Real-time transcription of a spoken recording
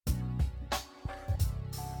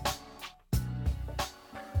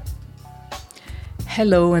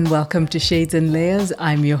Hello and welcome to Shades and Layers.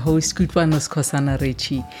 I'm your host, Kutwanos Kosana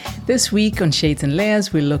Rechi. This week on Shades and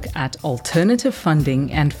Layers, we look at alternative funding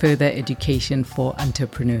and further education for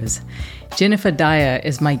entrepreneurs. Jennifer Dyer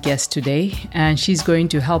is my guest today, and she's going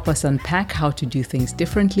to help us unpack how to do things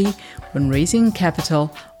differently when raising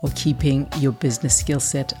capital or keeping your business skill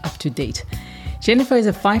set up to date. Jennifer is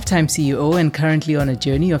a 5-time CEO and currently on a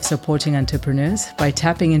journey of supporting entrepreneurs by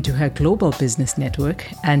tapping into her global business network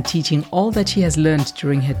and teaching all that she has learned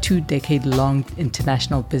during her 2-decade-long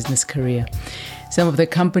international business career. Some of the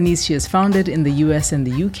companies she has founded in the US and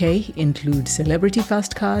the UK include Celebrity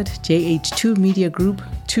Fast Card, JH2 Media Group,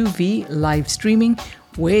 2V Live Streaming,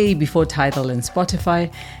 way before Tidal and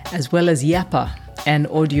Spotify, as well as Yappa, an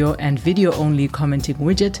audio and video only commenting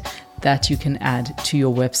widget that you can add to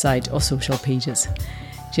your website or social pages.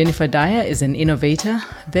 Jennifer Dyer is an innovator,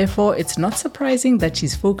 therefore it's not surprising that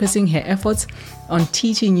she's focusing her efforts on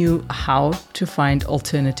teaching you how to find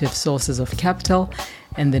alternative sources of capital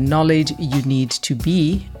and the knowledge you need to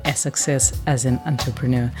be a success as an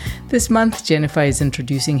entrepreneur. This month, Jennifer is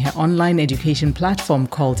introducing her online education platform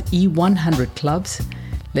called E100 Clubs.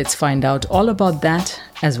 Let's find out all about that,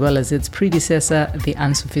 as well as its predecessor, the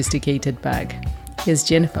Unsophisticated Bag. Here's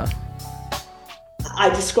Jennifer. I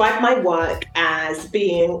describe my work as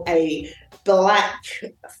being a Black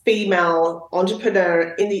female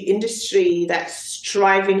entrepreneur in the industry that's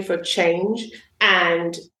striving for change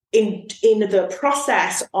and in the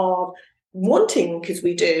process of wanting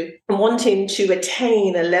to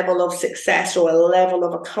attain a level of success or a level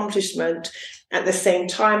of accomplishment. At the same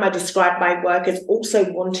time, I describe my work as also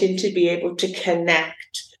wanting to be able to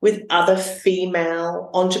connect with other female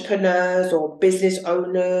entrepreneurs or business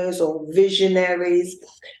owners or visionaries,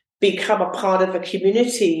 become a part of a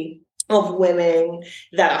community of women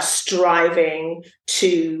that are striving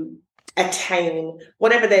to attain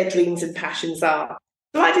whatever their dreams and passions are.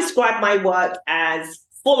 So I describe my work as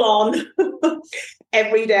full on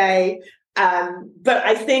every day. But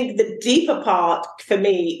I think the deeper part for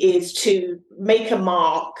me is to make a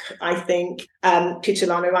mark, I think,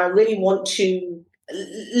 Kitulano. I really want to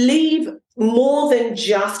leave more than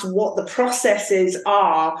just what the processes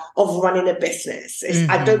are of running a business.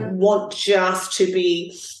 I don't want just to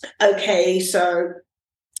be, okay, so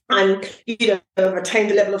I've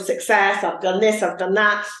attained a level of success, I've done this, I've done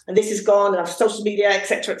that, and this is gone, and I've social media,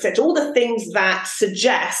 etc., etc. All the things that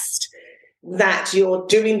suggest that you're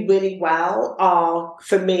doing really well are,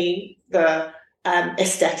 for me, the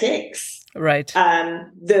aesthetics. Right.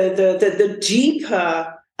 The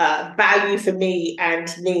deeper value for me and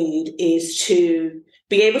need is to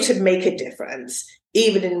be able to make a difference,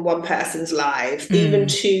 even in one person's life, even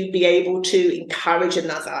to be able to encourage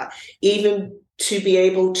another, even to be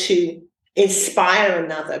able to inspire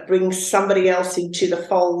another, bring somebody else into the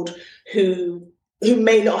fold who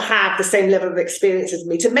may not have the same level of experience as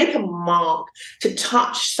me, to make a mark, to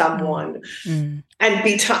touch someone and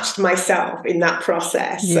be touched myself in that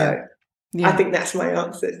process. Yeah. So I think that's my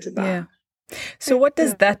answer to that. Yeah. So what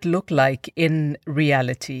does that look like in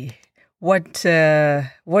reality? What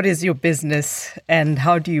is your business and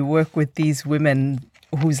how do you work with these women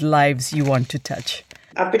whose lives you want to touch?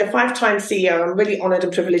 I've been a 5-time CEO. I'm really honoured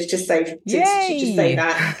and privileged to say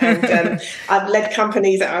that. And I've led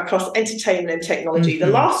companies that are across entertainment and technology. The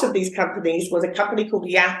last of these companies was a company called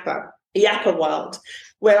Yappa World,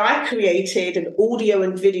 where I created an audio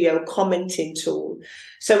and video commenting tool.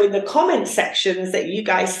 So in the comment sections that you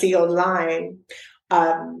guys see online,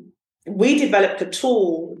 we developed a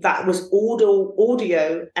tool that was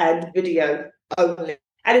audio and video only.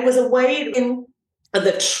 And it was a way in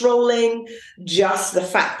the trolling, just the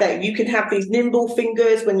fact that you can have these nimble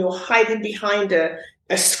fingers when you're hiding behind a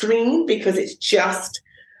screen because it's just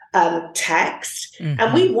text.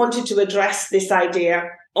 And we wanted to address this idea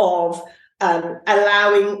of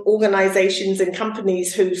allowing organizations and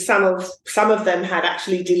companies who some of them had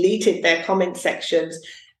actually deleted their comment sections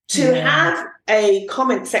to have a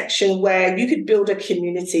comment section where you could build a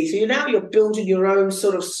community. So you're building your own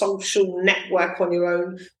sort of social network on your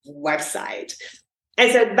own website.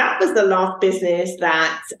 And so that was the last business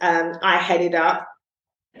that I headed up,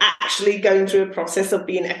 actually going through a process of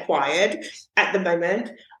being acquired at the moment.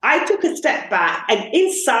 I took a step back, and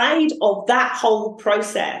inside of that whole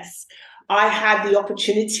process, I had the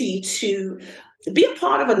opportunity to be a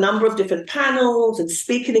part of a number of different panels and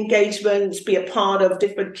speaking engagements, be a part of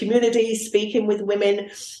different communities, speaking with women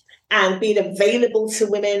and being available to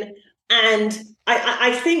women. And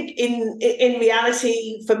I think in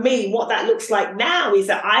reality, for me, what that looks like now is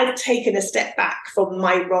that I've taken a step back from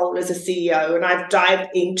my role as a CEO and I've dived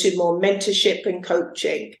into more mentorship and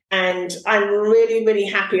coaching. And I'm really, really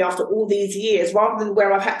happy after all these years, rather than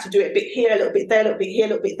where I've had to do it a bit here, a little bit there, a little bit here, a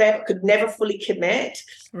little bit there, but could never fully commit.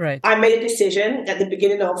 Right. I made a decision at the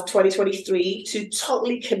beginning of 2023 to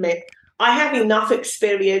totally commit. I have enough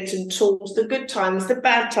experience and tools, the good times, the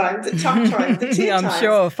bad times, the tough times, the tear I'm times.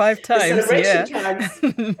 sure 5 times, the celebration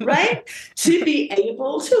times, right? To be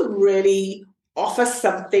able to really offer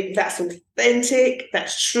something that's authentic,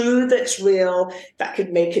 that's true, that's real, that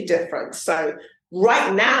could make a difference. So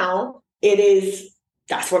right now,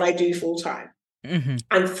 that's what I do full time. Mm-hmm.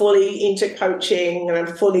 I'm fully into coaching and I'm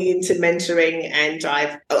fully into mentoring, and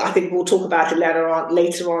I think we'll talk about it later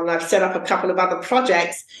on. I've set up a couple of other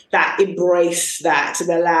projects that embrace that and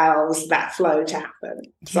allows that flow to happen.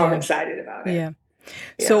 So I'm excited about it. Yeah.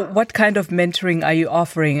 So what kind of mentoring are you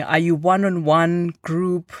offering? Are you one-on-one,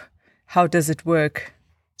 group? How does it work?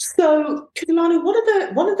 So, Katalani,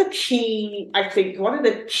 one of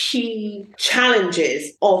the key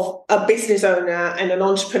challenges of a business owner and an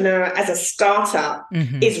entrepreneur as a startup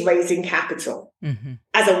is raising capital. Mm-hmm.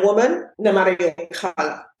 As a woman, no matter your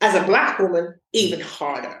color, as a Black woman, even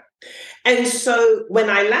harder. And so when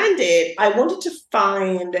I landed, I wanted to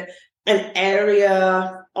find an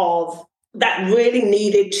area that really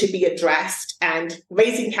needed to be addressed, and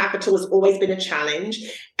raising capital has always been a challenge.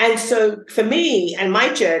 And so for me and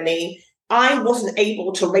my journey, I wasn't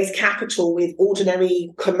able to raise capital with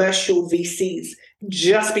ordinary commercial VCs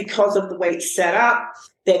just because of the way it's set up,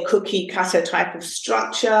 their cookie cutter type of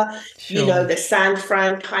structure, sure. The San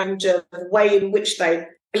Fran kind of way in which they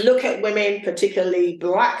look at women, particularly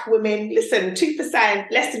Black women. Listen,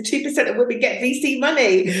 less than 2% of women get VC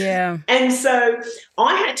money. Yeah. And so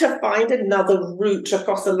I had to find another route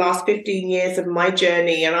across the last 15 years of my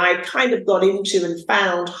journey. And I kind of got into and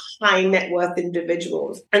found high net worth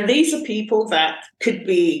individuals. And these are people that could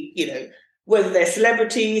be, whether they're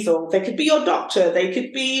celebrities, or they could be your doctor, they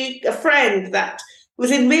could be a friend that was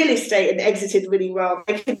in real estate and exited really well.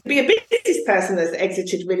 They could be a business person that's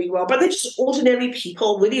exited really well, but they're just ordinary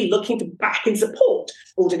people really looking to back and support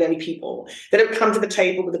ordinary people that have come to the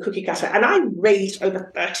table with a cookie cutter. And I raised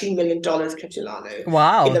over $30 million, Katilano.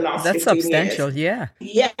 Wow, in the last that's 15 substantial, years.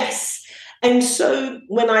 Yeah. Yes. And so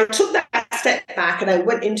when I took that step back and I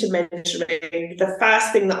went into mentoring, the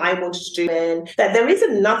first thing that I wanted to do is that there is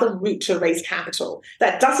another route to raise capital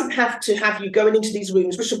that doesn't have to have you going into these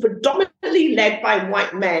rooms, which are predominantly led by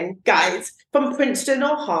white men, guys from Princeton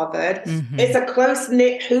or Harvard. Mm-hmm. It's a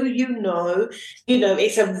close-knit who you know.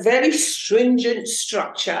 It's a very stringent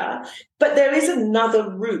structure, but there is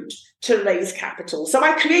another route to raise capital. So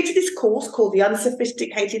I created this course called The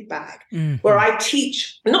Unsophisticated Bag, where I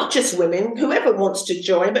teach not just women, whoever wants to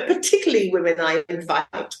join, but particularly women I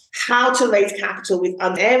invite, how to raise capital with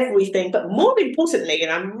everything. But more importantly,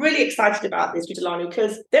 and I'm really excited about this, Vitalano,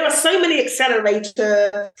 because there are so many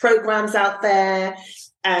accelerator programs out there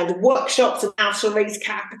and workshops on how to raise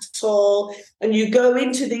capital. And you go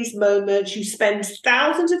into these moments, you spend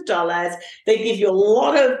thousands of dollars, they give you a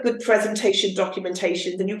lot of good presentation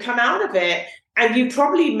documentations, and you come out of it and you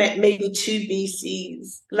probably met maybe 2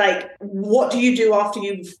 VCs. Like, what do you do after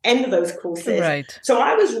you end those courses? Right. So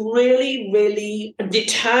I was really, really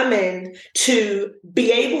determined to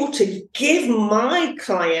be able to give my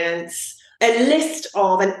clients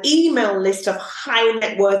an email list of high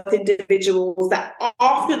net worth individuals that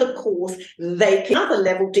after the course, they can another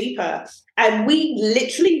level deeper. And we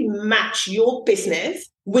literally match your business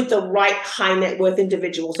with the right high net worth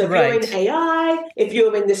individuals. So if you're in AI, if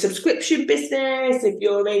you're in the subscription business, if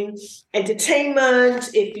you're in entertainment,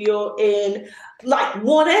 if you're in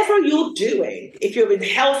whatever you're doing, if you're in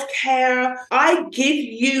healthcare, I give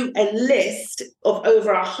you a list of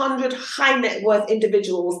over 100 high net worth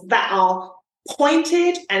individuals that are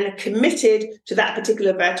pointed and committed to that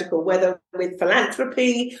particular vertical, whether with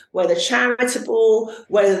philanthropy, whether charitable,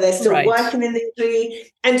 whether they're still working in the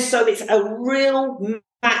industry. And so it's a real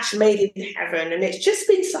match made in heaven. And it's just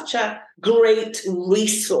been such a great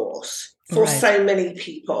resource for so many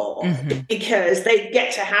people, because they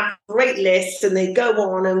get to have great lists and they go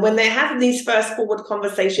on. And when they're having these first forward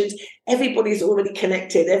conversations, everybody's already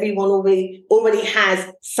connected. Everyone already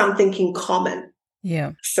has something in common.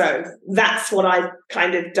 Yeah. So that's what I've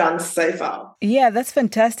kind of done so far. Yeah, that's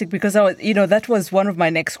fantastic, because that was one of my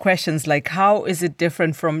next questions. Like, how is it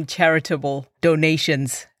different from charitable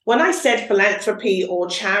donations? When I said philanthropy or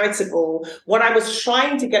charitable, what I was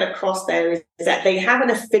trying to get across there is that they have an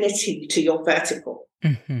affinity to your vertical.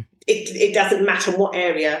 Mm-hmm. it doesn't matter what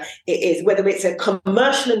area it is, whether it's a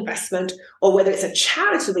commercial investment or whether it's a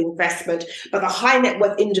charitable investment, but the high net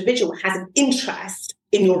worth individual has an interest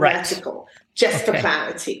in your vertical, just for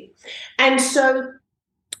clarity. And so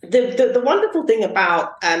the wonderful thing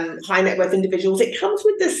about high net worth individuals, it comes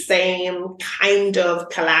with the same kind of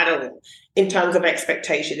collateral in terms of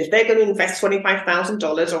expectation. If they're going to invest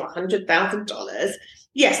 $25,000 or $100,000,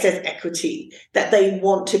 yes, there's equity that they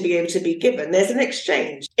want to be able to be given. There's an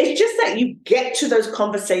exchange. It's just that you get to those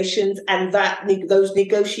conversations and those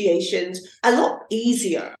negotiations a lot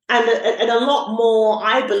easier and a lot more,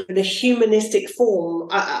 I believe, in a humanistic form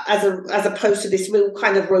as opposed to this real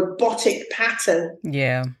kind of robotic pattern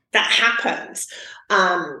that happens.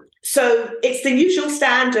 So it's the usual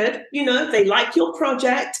standard. They like your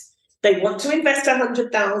project. They want to invest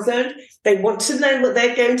 $100,000. They want to know what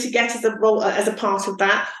they're going to get as a part of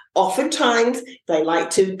that. Oftentimes, they like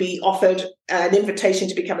to be offered an invitation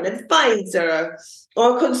to become an advisor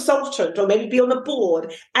or a consultant, or maybe be on the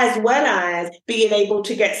board, as well as being able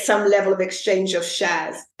to get some level of exchange of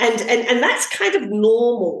shares. And that's kind of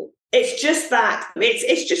normal. It's just that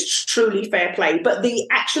it's just truly fair play. But the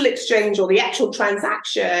actual exchange or the actual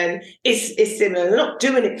transaction is similar. They're not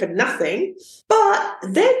doing it for nothing, but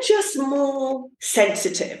they're just more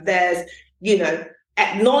sensitive. There's,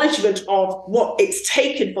 acknowledgement of what it's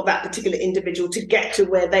taken for that particular individual to get to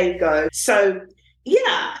where they go. So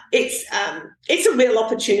yeah, it's a real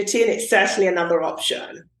opportunity, and it's certainly another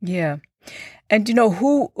option. Yeah. And,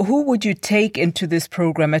 who would you take into this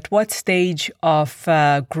program? At what stage of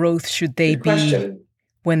growth should they be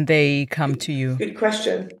when they come to you? Good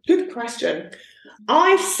question.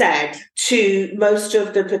 I've said to most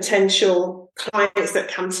of the potential clients that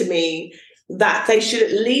come to me that they should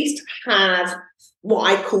at least have what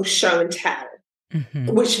I call show and tell,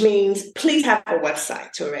 which means please have a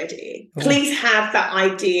website already. Please have that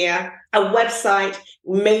idea, a website.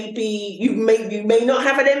 Maybe you may not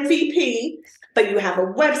have an MVP, but you have a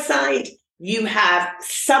website, you have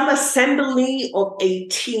some assembly of a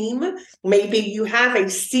team. Maybe you have a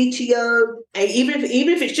CTO, even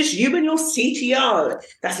if it's just you and your CTO,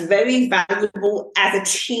 that's very valuable as a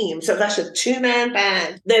team. So that's a two-man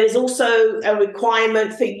band. There is also a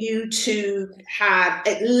requirement for you to have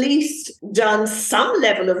at least done some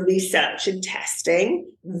level of research and testing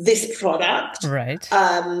this product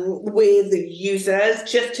with the users,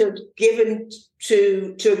 just to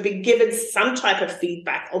be given some type of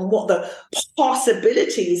feedback on what the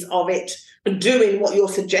possibilities of it doing what you're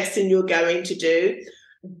suggesting you're going to do.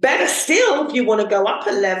 Better still, if you want to go up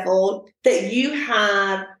a level, that you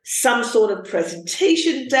have some sort of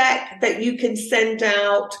presentation deck that you can send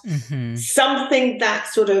out, something that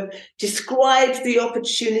sort of describes the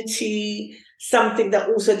opportunity, something that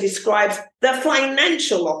also describes the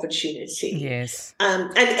financial opportunity. Yes.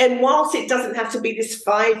 And whilst it doesn't have to be this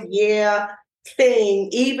 5-year thing,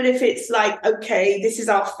 even if it's like, okay, this is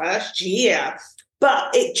our first year,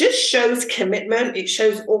 but it just shows commitment, it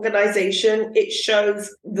shows organization, it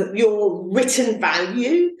shows your written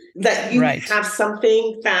value, that you have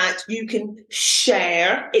something that you can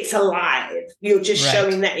share. It's alive. You're just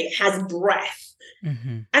showing that it has breath.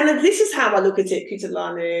 And this is how I look at it,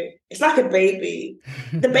 Kutalani. It's like a baby.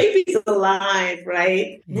 The baby's alive,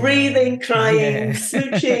 right? Breathing, crying,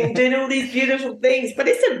 smooching, doing all these beautiful things. But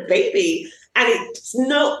it's a baby. And it's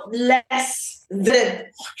not less than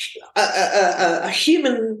a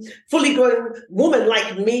human, fully grown woman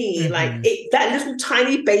like me. Like that little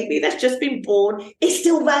tiny baby that's just been born is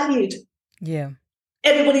still valued. Yeah.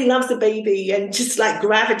 Everybody loves the baby and just like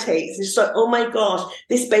gravitates. It's just like, oh my gosh,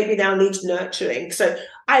 this baby now needs nurturing. So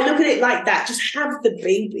I look at it like that. Just have the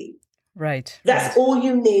baby. Right. That's all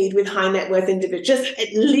you need with high net worth individuals. Just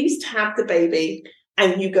at least have the baby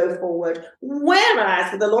and you go forward.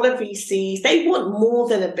 Whereas with a lot of VCs, they want more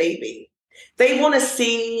than a baby. They want to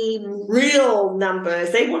see real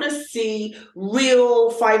numbers. They want to see real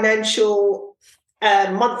financial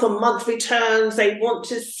month-on-month returns. They want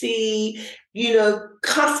to see,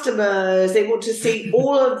 customers. They want to see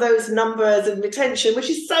all of those numbers and retention, which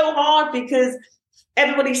is so hard because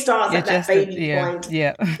everybody starts at that baby point.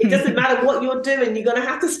 Yeah. It doesn't matter what you're doing. You're going to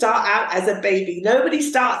have to start out as a baby. Nobody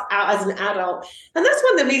starts out as an adult. And that's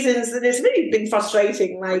one of the reasons that it's really been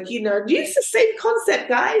frustrating. Like, use the same concept,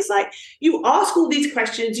 guys. Like, you ask all these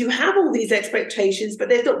questions, you have all these expectations, but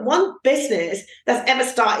there's not one business that's ever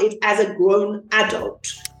started as a grown adult.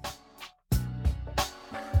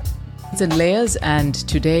 And layers, and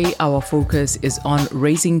today our focus is on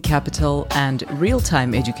raising capital and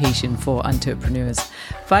real-time education for entrepreneurs.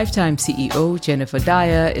 5-time CEO Jennifer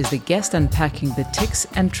Dyer is the guest unpacking the ticks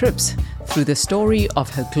and trips through the story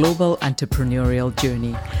of her global entrepreneurial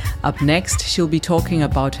journey. Up next, she'll be talking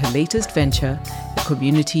about her latest venture, a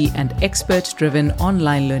community and expert-driven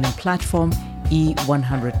online learning platform,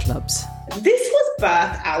 E100 Clubs. This was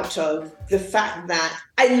birthed out of the fact that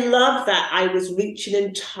I love that I was reaching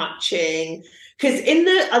and touching, because in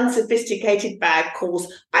the unsophisticated bag course,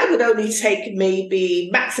 I would only take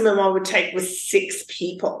maximum I would take was 6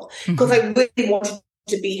 people, because I really wanted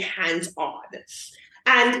to be hands-on.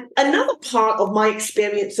 And another part of my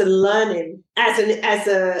experience and learning as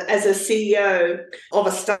a CEO of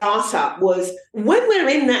a startup was when we're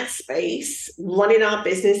in that space running our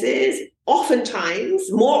businesses,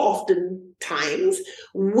 more often times,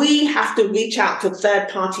 we have to reach out to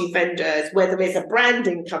third-party vendors, whether it's a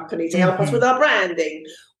branding company to help us with our branding,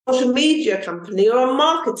 social media company, or a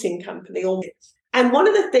marketing company. And one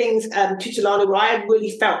of the things, Tutalana, where I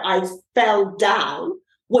really felt I fell down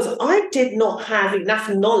was I did not have enough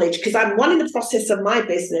knowledge, because I'm running the process of my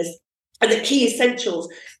business and the key essentials.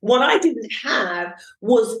 What I didn't have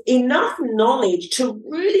was enough knowledge to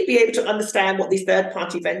really be able to understand what these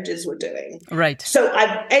third-party vendors were doing. Right. So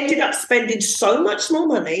I ended up spending so much more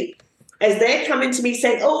money as they're coming to me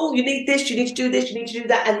saying, oh, you need this, you need to do this, you need to do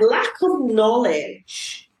that. And lack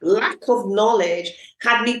of knowledge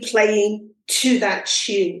had me playing to that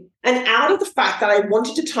tune. And out of the fact that I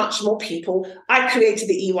wanted to touch more people, I created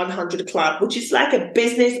the E100 Club, which is like a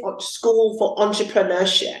business school for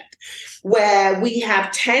entrepreneurship, where we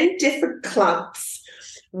have 10 different clubs.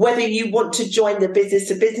 Whether you want to join the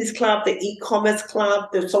business-to-business club, the e-commerce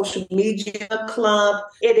club, the social media club,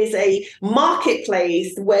 it is a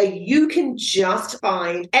marketplace where you can just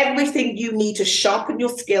find everything you need to sharpen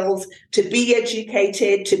your skills, to be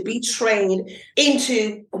educated, to be trained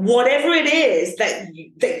into whatever it is that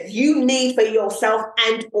you need for yourself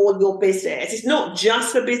and or your business. It's not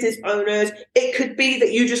just for business owners. It could be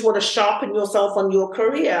that you just want to sharpen yourself on your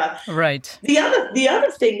career. Right. The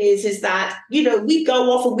other thing is that, we go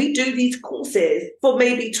off and we do these courses for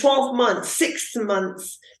maybe 12 months, 6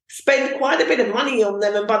 months, spend quite a bit of money on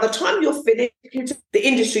them. And by the time you're finished, the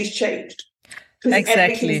industry's changed. Because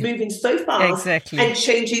everything's moving so fast and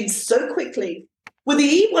changing so quickly. With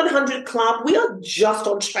the E100 Club, we are just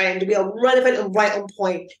on trend. We are relevant and right on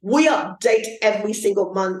point. We update every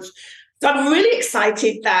single month. So I'm really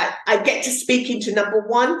excited that I get to speak into, number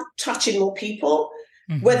one, touching more people.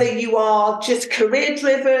 Whether you are just career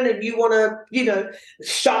driven and you want to,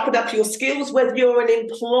 sharpen up your skills, whether you're an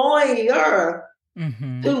employer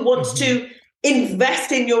who wants to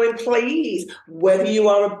invest in your employees, whether you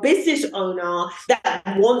are a business owner that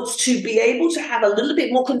wants to be able to have a little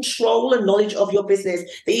bit more control and knowledge of your business,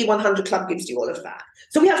 the E100 Club gives you all of that.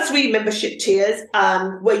 So we have 3 membership tiers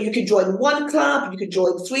where you can join 1 club, you can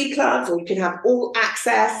join 3 clubs, or you can have all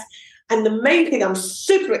access. And the main thing I'm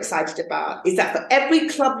super excited about is that for every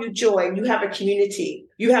club you join, you have a community.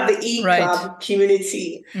 You have the E-Club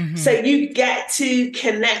community. So you get to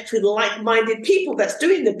connect with like-minded people that's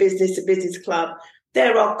doing the business-to-business club.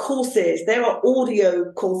 There are courses, there are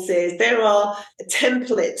audio courses, there are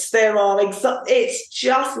templates, it's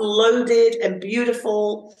just loaded and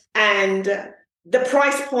beautiful. And the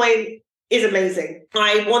price point is amazing.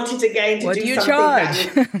 I wanted again to what do do you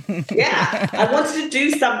something. Charge? I wanted to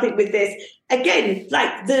do something with this. Again,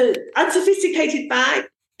 like the unsophisticated bag,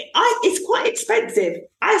 it's quite expensive.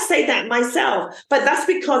 I say that myself, but that's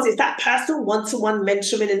because it's that personal one-to-one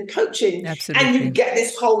mentoring and coaching. Absolutely. And you get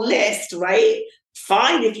this whole list, right?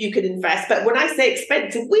 Fine if you could invest. But when I say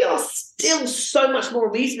expensive, we are still so much more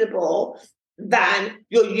reasonable than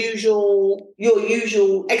your usual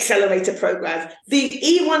accelerator programs. The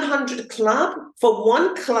E100 Club, for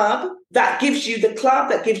 1 club, that gives you a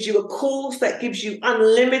course, that gives you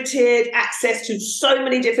unlimited access to so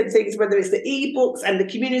many different things, whether it's the ebooks and the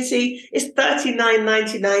community, it's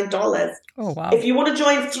 $39.99. Oh, wow. If you want to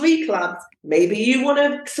join 3 clubs, maybe you want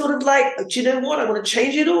to sort of like, do you know what? I want to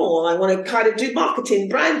change it all. I want to kind of do marketing,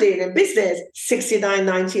 branding, and business,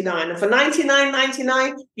 $69.99. And for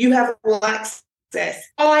 $99.99, you have all access.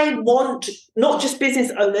 I want not just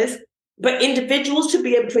business owners, but individuals to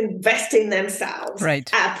be able to invest in themselves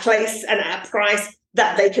at a place and at a price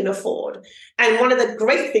that they can afford. And one of the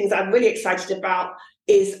great things I'm really excited about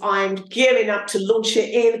is I'm gearing up to launch it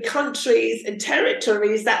in countries and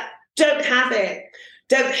territories that don't have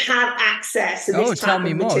access to this type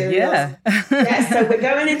of material. So we're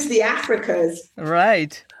going into the Africas.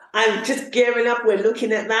 Right. I'm just gearing up. We're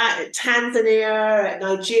looking at that at Tanzania, at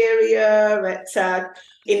Nigeria,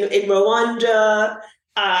 in Rwanda,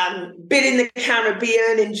 been in the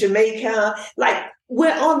Caribbean, in Jamaica. Like,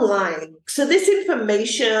 we're online. So this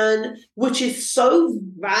information, which is so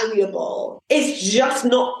valuable, is just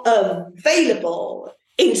not available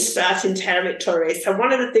in certain territories. So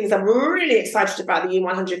one of the things I'm really excited about the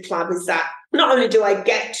E100 Club is that not only do I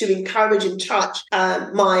get to encourage and touch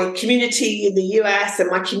my community in the US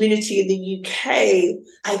and my community in the UK,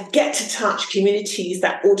 I get to touch communities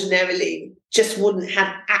that ordinarily just wouldn't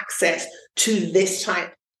have access to this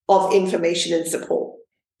type of information and support.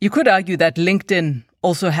 You could argue that LinkedIn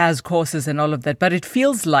also has courses and all of that, but it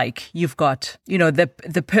feels like you've got,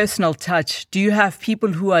 the personal touch. Do you have people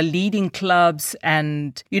who are leading clubs,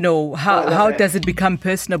 and, how does it become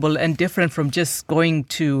personable and different from just going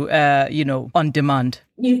to, on demand?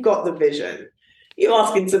 You've got the vision. You're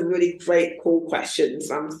asking some really great, cool questions.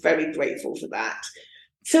 I'm very grateful for that.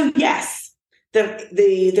 So yes,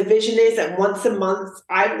 the vision is that once a month,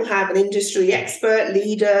 I will have an industry expert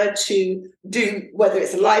leader to do, whether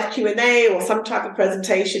it's a live Q&A or some type of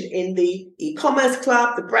presentation in the e-commerce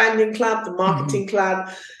club, the branding club, the marketing club.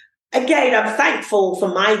 Again, I'm thankful for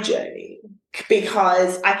my journey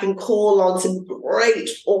because I can call on some great,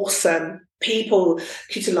 awesome people,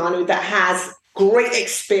 Kutalanu, that has great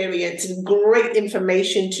experience and great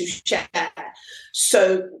information to share.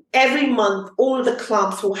 So every month, all of the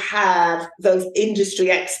clubs will have those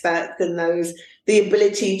industry experts and the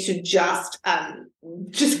ability to just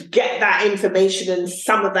get that information and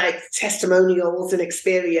some of that testimonials and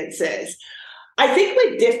experiences. I think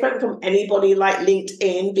we're different from anybody like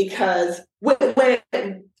LinkedIn because we're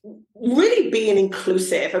really being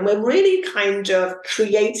inclusive, and we're really kind of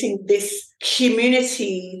creating this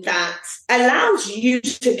community that allows you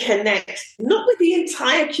to connect, not with the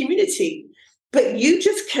entire community, but you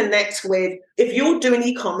just connect with, if you're doing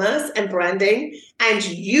e-commerce and branding and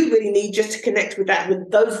you really need just to connect with that, with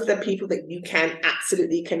those are the people that you can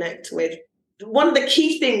absolutely connect with. One of the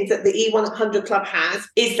key things that the E100 Club has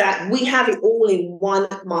is that we have it all in one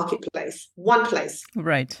marketplace, one place.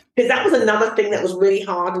 Right. Because that was another thing that was really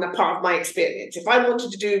hard and a part of my experience. If I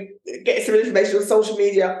wanted to get some information on social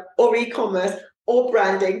media or e-commerce or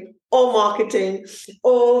branding or marketing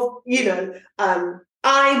or,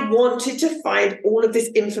 I wanted to find all of this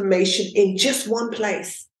information in just one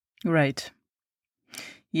place. Right.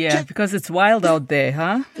 Yeah, because it's wild out there,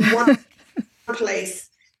 huh? One place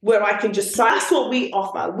where I can just, so that's what we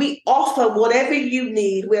offer. We offer whatever you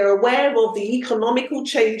need. We're aware of the economical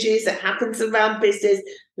changes that happens around business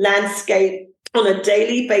landscape on a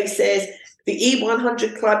daily basis. The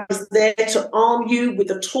E100 Club is there to arm you with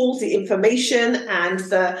the tools, the information, and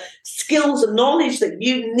the skills and knowledge that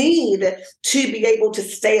you need to be able to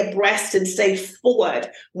stay abreast and stay forward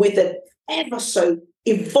with the ever so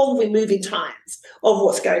evolving, moving times of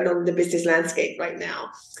what's going on in the business landscape right now.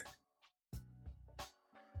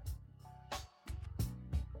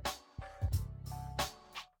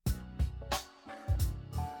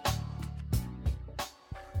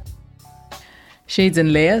 Shades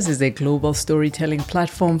and Layers is a global storytelling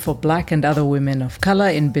platform for Black and other women of color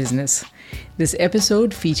in business. This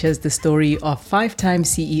episode features the story of five-time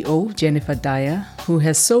CEO Jennifer Dyer, who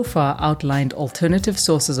has so far outlined alternative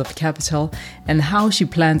sources of capital and how she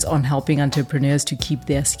plans on helping entrepreneurs to keep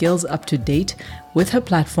their skills up to date with her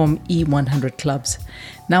platform E100 Clubs.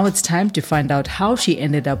 Now it's time to find out how she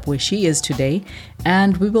ended up where she is today,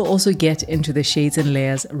 and we will also get into the Shades and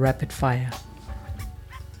Layers rapid fire.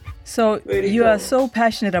 So you are so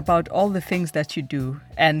passionate about all the things that you do,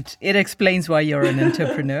 and it explains why you're an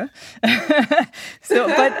entrepreneur.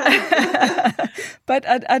 But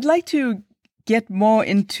I'd like to get more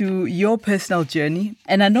into your personal journey.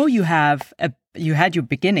 And I know you had your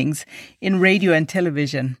beginnings in radio and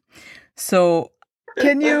television. So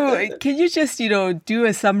can you just, do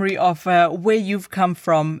a summary of where you've come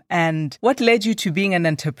from and what led you to being an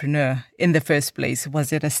entrepreneur in the first place?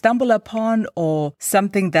 Was it a stumble upon or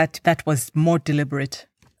something that was more deliberate?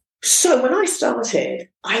 So when I started,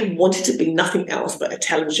 I wanted to be nothing else but a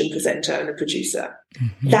television presenter and a producer.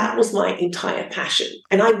 Mm-hmm. That was my entire passion.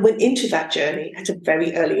 And I went into that journey at a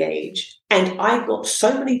very early age. And I got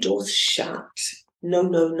so many doors shut. No.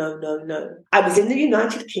 I was in the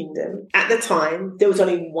United Kingdom. At the time, there was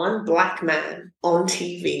only one Black man on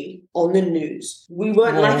TV, on the news. We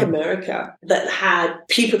weren't like America that had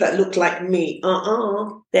people that looked like me.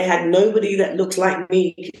 They had nobody that looked like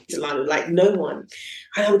me, like no one.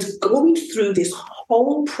 And I was going through this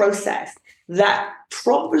whole process that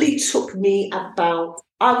probably took me about,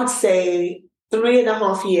 I would say,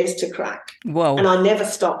 3.5 years to crack. Whoa. And I never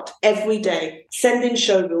stopped. Every day, sending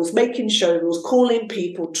show reels, making show reels, calling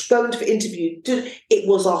people, going for interviews. It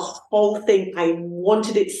was a whole thing. I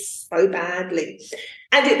wanted it so badly.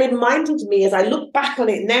 And it reminded me, as I look back on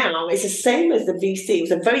it now, it's the same as the VC. It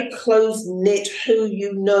was a very close-knit, who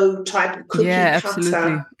you know type of cookie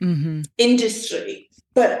cutter industry.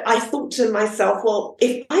 But I thought to myself, well,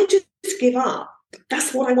 if I just give up,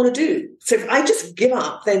 that's what I want to do. So if I just give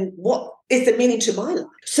up, then what is the meaning to my life?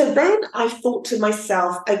 So then I thought to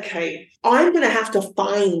myself, okay, I'm going to have to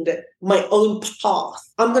find my own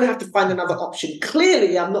path. I'm going to have to find another option.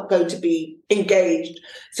 Clearly, I'm not going to be engaged.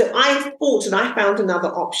 So I thought and I found another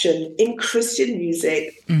option in Christian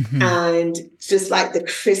music and just like the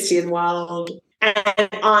Christian world. And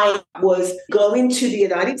I was going to the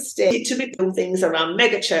United States to be doing things around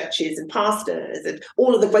mega churches and pastors and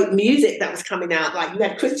all of the great music that was coming out. Like you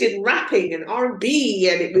had Christian rapping and R&B,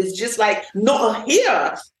 and it was just like not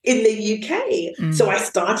here in the UK. So I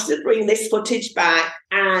started to bring this footage back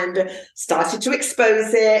and started to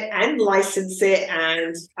expose it and license it,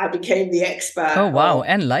 and I became the expert. Oh, wow.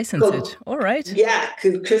 And license it. All right. Yeah,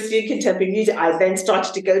 Christian contemporary music. I then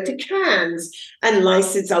started to go to Cannes and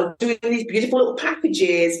license. I was doing these beautiful little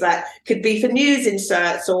packages that could be for news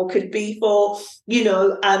inserts or could be for,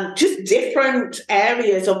 just different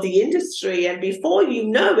areas of the industry. And before you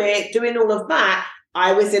know it, doing all of that,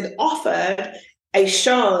 I was then offered a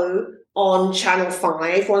show on Channel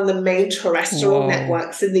 5, one of the main terrestrial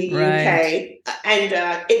networks in the UK.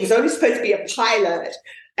 And it was only supposed to be a pilot.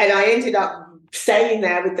 And I ended up staying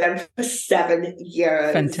there with them for 7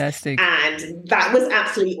 years. Fantastic. And that was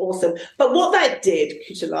absolutely awesome. But what that did,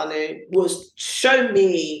 Kutalanu, was show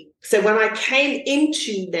me. So when I came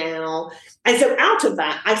into now, and so out of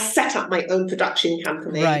that, I set up my own production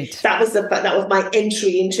company. Right. That was my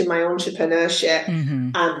entry into my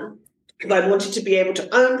entrepreneurship. I wanted to be able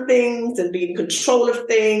to own things and be in control of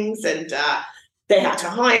things. And they had to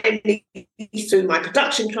hire me through my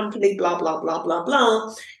production company, blah, blah, blah, blah,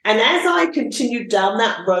 blah. And as I continued down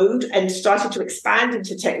that road and started to expand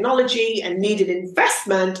into technology and needed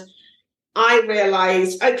investment, I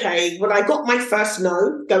realized, okay, when I got my first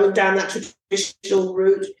no going down that traditional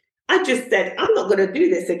route, I just said, I'm not going to do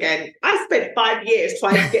this again. I spent 5 years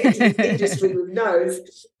trying to get into this industry with no's,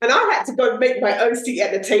 and I had to go and make my own seat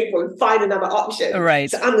at the table and find another option. Right.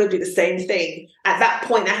 So I'm going to do the same thing. At that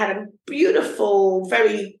point, I had a beautiful,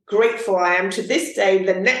 very grateful I am to this day.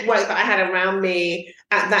 The network that I had around me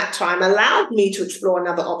at that time allowed me to explore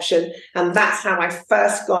another option. And that's how I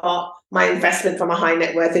first got my investment from a high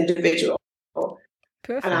net worth individual.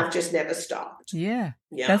 Perfect. And I've just never stopped. Yeah.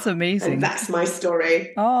 That's amazing. And that's my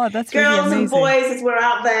story. Oh, that's Girls really amazing. and boys, as we're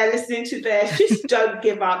out there listening to this, just don't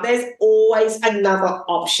give up. There's always another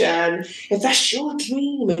option. If that's your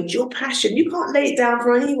dream and your passion, you can't lay it down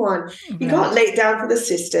for anyone. You can't lay it down for the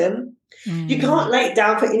system. You can't lay it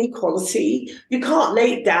down for inequality. You can't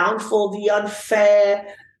lay it down for the unfair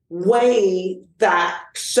way that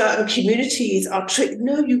certain communities are treated.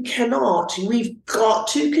 No, you cannot. We've got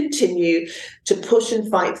to continue to push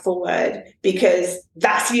and fight forward, because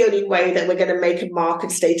that's the only way that we're going to make a mark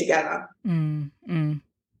and stay together.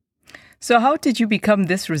 So how did you become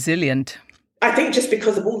this resilient? I think just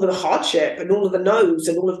because of all of the hardship and all of the no's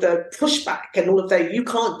and all of the pushback and all of the you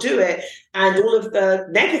can't do it and all of the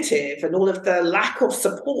negative and all of the lack of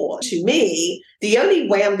support. To me, the only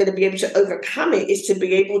way I'm going to be able to overcome it is to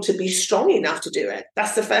be able to be strong enough to do it.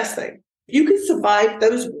 That's the first thing. You can survive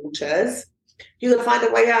those waters. You're going to find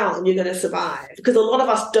a way out and you're going to survive, because a lot of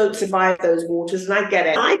us don't survive those waters. And I get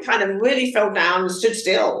it. I kind of really fell down and stood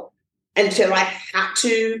still until I had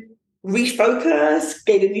to refocus,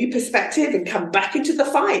 gain a new perspective, and come back into the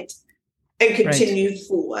fight and continue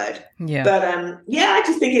forward. Yeah. But I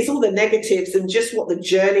just think it's all the negatives and just what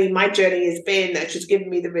my journey has been that's just given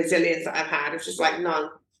me the resilience that I've had. It's just like, no,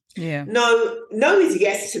 is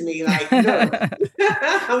yes to me. Like, no,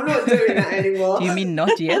 I'm not doing that anymore. Do you mean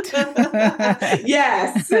not yet?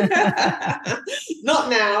 Yes. Not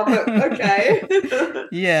now, but okay.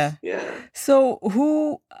 Yeah. So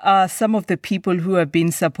who are some of the people who have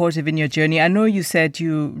been supportive in your journey? I know you said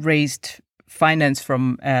you raised finance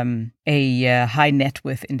from a high net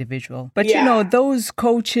worth individual. But, those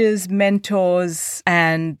coaches, mentors,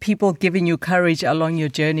 and people giving you courage along your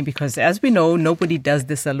journey, because as we know, nobody does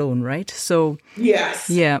this alone, right? So, yes.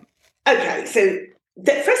 Yeah. Okay. So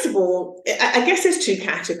first of all, I guess there's two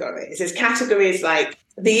categories. There's categories like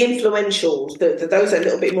the influentials, those are a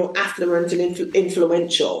little bit more affluent and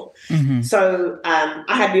influential. So I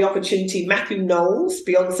had the opportunity, Matthew Knowles,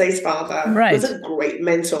 Beyonce's father, was a great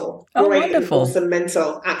mentor. Great, wonderful. Awesome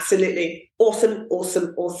mentor. Absolutely. Awesome.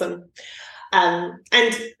 And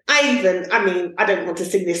I don't want to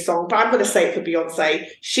sing this song, but I'm going to say it for Beyonce.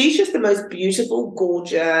 She's just the most beautiful,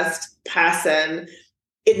 gorgeous person.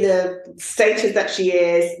 in the status that she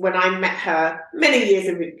is when I met her many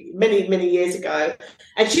years ago.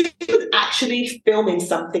 And she was actually filming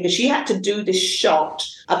something, and she had to do this shot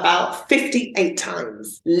about 58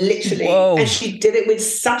 times, literally. Whoa. And she did it with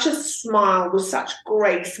such a smile, with such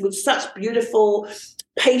grace, with such beautiful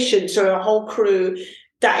patience to her whole crew,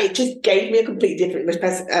 that it just gave me a completely different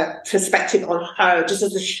perspective on her, just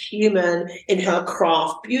as a human in her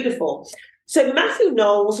craft. Beautiful. So Matthew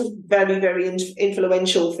Knowles was very, very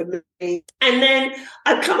influential for me. And then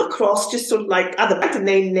I've come across just sort of like other, I can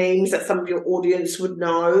name names that some of your audience would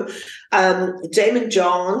know. Damon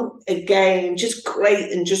John, again, just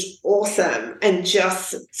great and just awesome, and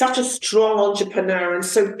just such a strong entrepreneur and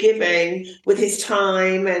so giving with his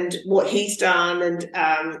time and what he's done. And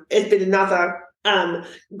it's been another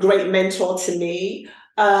great mentor to me.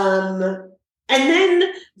 And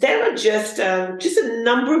then there are just a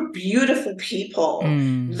number of beautiful people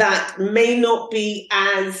that may not be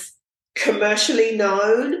as commercially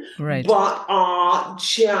known, but are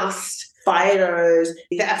just fighters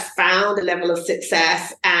that have found a level of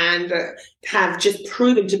success and have just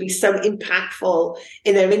proven to be so impactful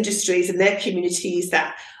in their industries and their communities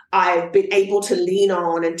that I've been able to lean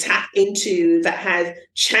on and tap into, that has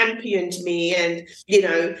championed me and,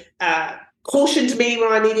 cautioned me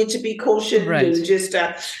when I needed to be cautioned, and just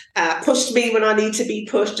pushed me when I need to be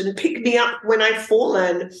pushed, and picked me up when I've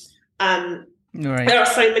fallen. There are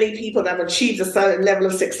so many people that have achieved a certain level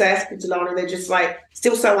of success, Delana, and they're just like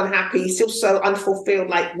still so unhappy, still so unfulfilled.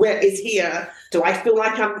 Like, where is here? Do I feel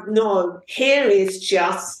like no, here is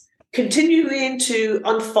just continuing to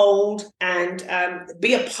unfold and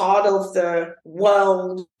be a part of the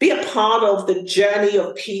world, be a part of the journey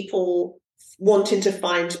of people wanting to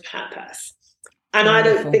find purpose. And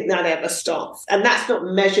wonderful. I don't think that ever stops. And that's not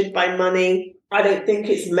measured by money. I don't think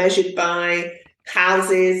it's measured by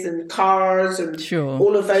houses and cars and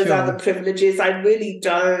all of those other privileges. I really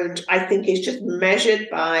don't. I think it's just measured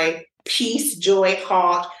by peace, joy,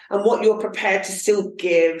 heart, and what you're prepared to still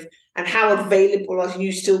give, and how available are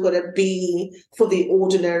you still going to be for the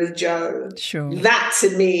ordinary Joe. That,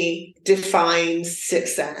 to me, defines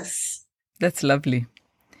success. That's lovely.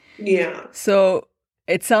 Yeah. So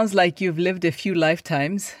it sounds like you've lived a few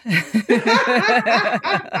lifetimes. And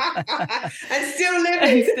still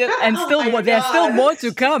living. There's still more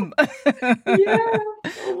to come. Yeah.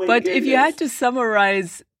 Oh, but goodness. If you had to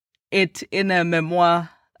summarize it in a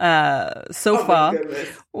memoir so far,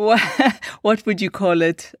 what would you call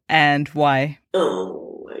it and why?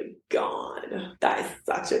 Oh my God. That is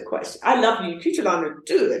such a question. I love you, Kuchalana,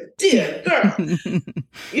 dear girl.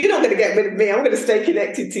 You're not going to get rid of me. I'm going to stay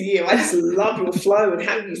connected to you. I just love your flow and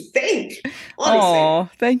how you think. Honestly. Oh,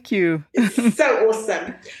 thank you. It's so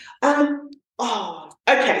awesome.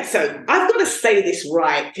 Okay. So I've got to say this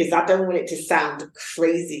right, because I don't want it to sound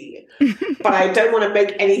crazy, but I don't want to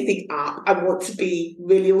make anything up. I want to be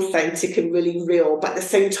really authentic and really real, but at the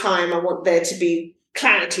same time, I want there to be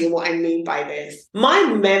clarity in what I mean by this. My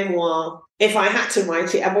memoir, if I had to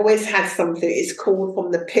write it, I've always had something. It's called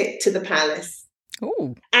From the Pit to the Palace.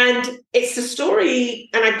 Ooh. And it's the story,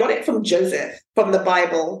 and I got it from Joseph, from the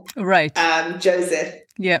Bible. Right. Joseph.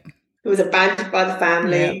 Yep. Who was abandoned by the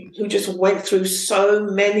family, who just went through so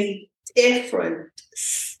many different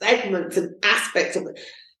segments and aspects of it.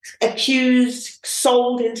 Accused,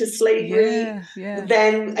 sold into slavery,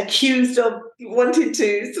 then accused of wanting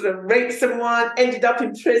to sort of rape someone, ended up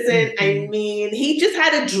in prison. I mean, he just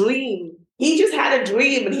had a dream.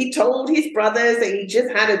 And he told his brothers that he just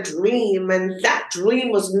had a dream, and that dream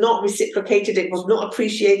was not reciprocated. It was not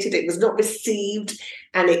appreciated. It was not received,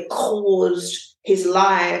 and it caused his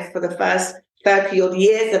life for the first 30 odd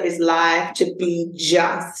years of his life to be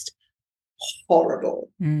just horrible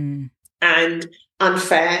and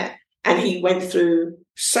unfair. And he went through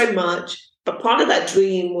so much. But part of that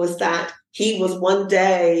dream was that he was one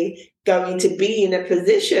day going to be in a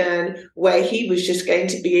position where he was just going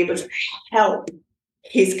to be able to help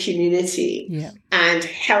his community and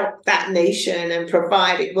help that nation and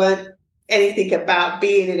provide. It weren't anything about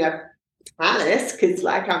being in a palace, because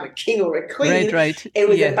like I'm a king or a queen. Right. It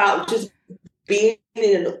was about just being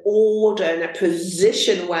in an order, in a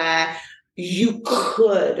position where you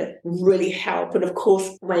could really help. And of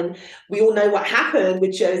course, when we all know what happened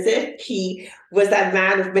with Joseph, he was that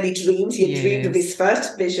man of many dreams. He had dreamed of his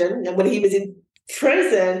first vision. And when he was in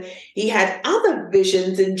prison, he had other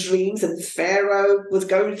visions and dreams, and Pharaoh was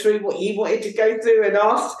going through what he wanted to go through and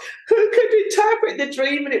asked who could interpret the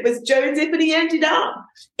dream, and it was Joseph, and he ended up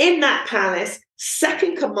in that palace,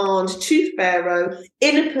 second command to Pharaoh,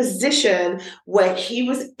 in a position where he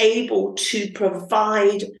was able to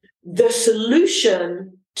provide the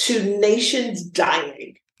solution to nations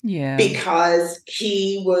dying. Yeah. Because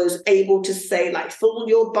he was able to say, like, fill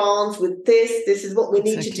your barns with this is what we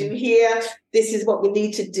need to do here, this is what we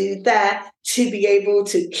need to do there, to be able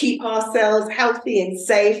to keep ourselves healthy and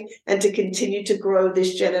safe and to continue to grow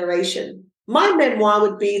this generation. My memoir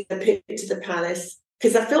would be The Pit to the Palace,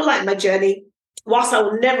 because I feel like my journey, whilst I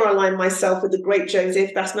will never align myself with the great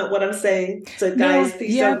Joseph, that's not what I'm saying. So guys,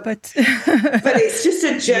 please don't. But it's just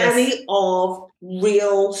a journey of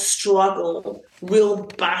real struggle, real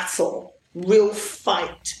battle, real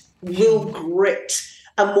fight, real grit,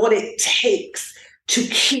 and what it takes to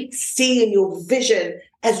keep seeing your vision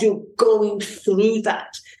as you're going through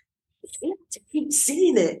that. You have to keep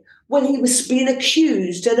seeing it. When he was being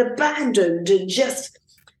accused and abandoned and just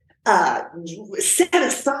set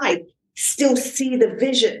aside, still see the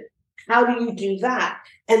vision. How do you do that?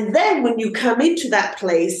 And then when you come into that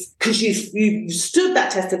place, because you've stood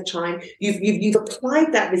that test of time, you've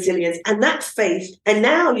applied that resilience and that faith, and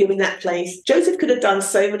now you're in that place. Joseph could have done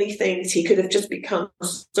so many things. He could have just become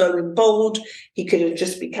so emboldened. He could have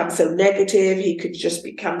just become so negative. He could just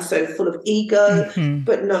become so full of ego. Mm-hmm.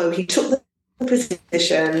 But no, he took the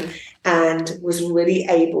position and was really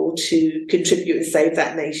able to contribute and save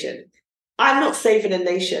that nation. I'm not saving a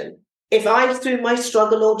nation. If I, through my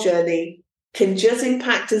struggle or journey, can just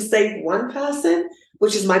impact and save one person,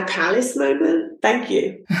 which is my palace moment, thank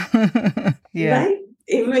you. Yeah. Right?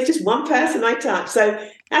 Even if it's just one person I touch. So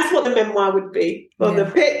that's what the memoir would be, from the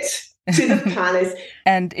pit to the palace.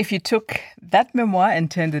 And if you took that memoir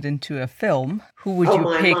and turned it into a film, who would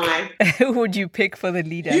you pick? Who would you pick for the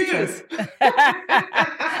lead actress?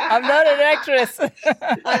 I'm not an actress.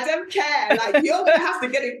 I don't care. Like, you're going to have to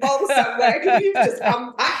get involved somewhere because you just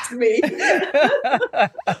unpacked me.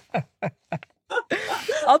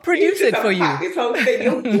 I'll produce it for you. This whole thing.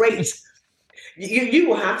 You're great. You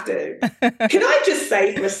will have to. Can I just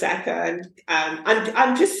say for a second,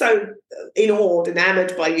 I'm just so in awe,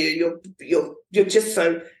 enamored by you. You're just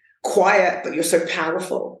so quiet, but you're so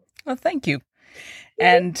powerful. Well, thank you.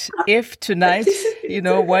 And if tonight,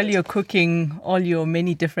 while you're cooking all your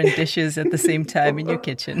many different dishes at the same time in your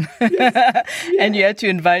kitchen, and you had to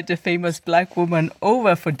invite a famous Black woman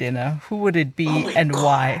over for dinner, who would it be and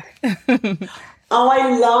why? Oh,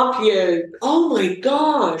 I love you. Oh, my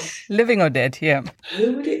gosh. Living or dead, yeah.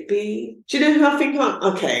 Who would it be? Do you know who I think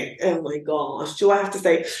okay, oh, my gosh. Do I have to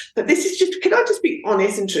say? But this is just, can I just be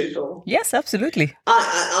honest and truthful? Yes, absolutely.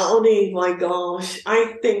 Oh, my gosh.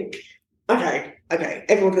 I think, okay.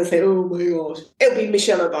 Everyone's going to say, oh, my gosh. It'll be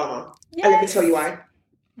Michelle Obama. Yes. And let me tell you why.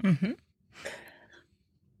 Mm-hmm.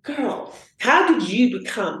 Girl, how did you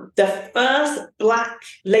become the first Black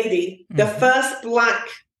lady, the first Black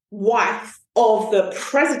wife of the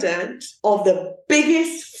president of the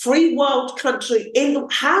biggest free world country in the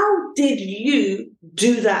world? How did you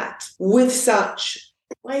do that with such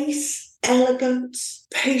grace, elegance,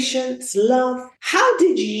 patience, love? How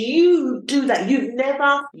did you do that?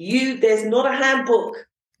 There's not a handbook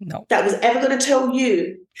that was ever going to tell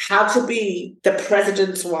you how to be the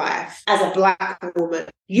president's wife as a Black woman.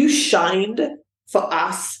 You shined for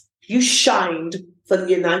us. You shined for the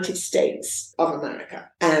United States of America.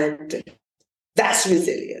 And that's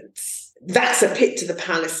resilience. That's a pit to the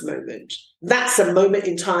palace moment. That's a moment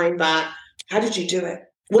in time that, how did you do it?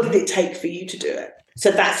 What did it take for you to do it?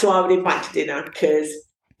 So that's who I would invite to dinner, because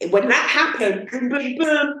when that happened, boom, boom,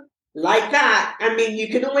 boom, like that, I mean, you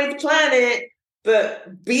can always plan it,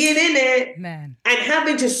 but being in it and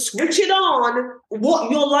having to switch it on, what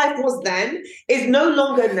your life was then is no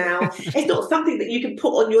longer now. It's not something that you can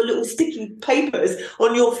put on your little sticky papers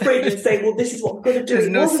on your fridge and say, well, this is what I'm going to do. There's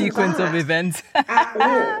no sequence of events. At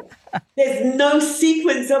all. There's no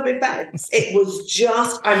sequence of events. It was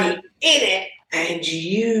just, in it, and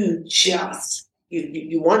you just,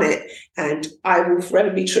 you want it. And I will forever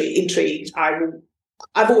be intrigued.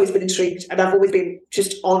 I've always been intrigued, and I've always been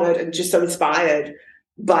just honored and just so inspired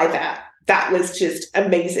by that. That was just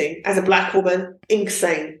amazing. As a Black woman,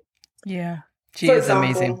 insane. Yeah, she is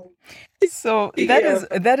amazing. So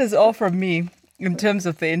that is all from me in terms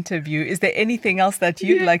of the interview. Is there anything else that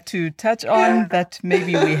you'd like to touch on that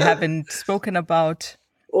maybe we haven't spoken about?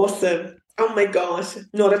 Awesome. Oh my gosh,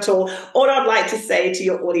 not at all. All I'd like to say to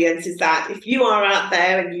your audience is that if you are out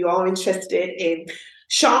there and you are interested in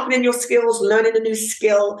sharpening your skills, learning a new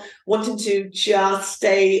skill, wanting to just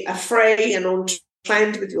stay afraid and on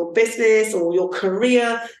trend with your business or your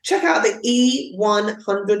career, check out the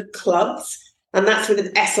E100 Clubs. And that's with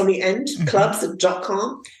an S on the end,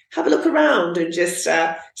 clubs.com. Have a look around and just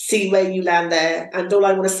see where you land there. And all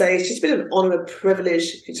I want to say is, it's been an honor and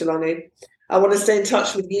privilege, Kitulani. I want to stay in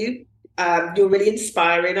touch with you. You're really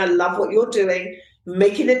inspiring. I love what you're doing.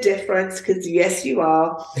 making a difference, because yes, you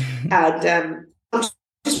are. And I'm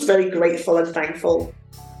just very grateful and thankful.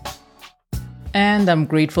 And I'm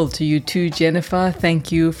grateful to you too, Jennifer.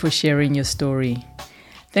 Thank you for sharing your story.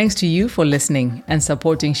 Thanks to you for listening and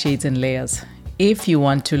supporting Shades and Layers. If you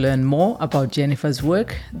want to learn more about Jennifer's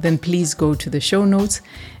work, then please go to the show notes.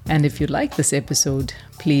 And if you like this episode,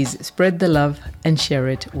 please spread the love and share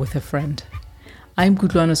it with a friend. I'm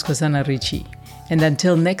Kutlwanus Kosana Richie. And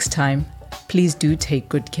until next time, please do take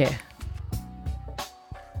good care.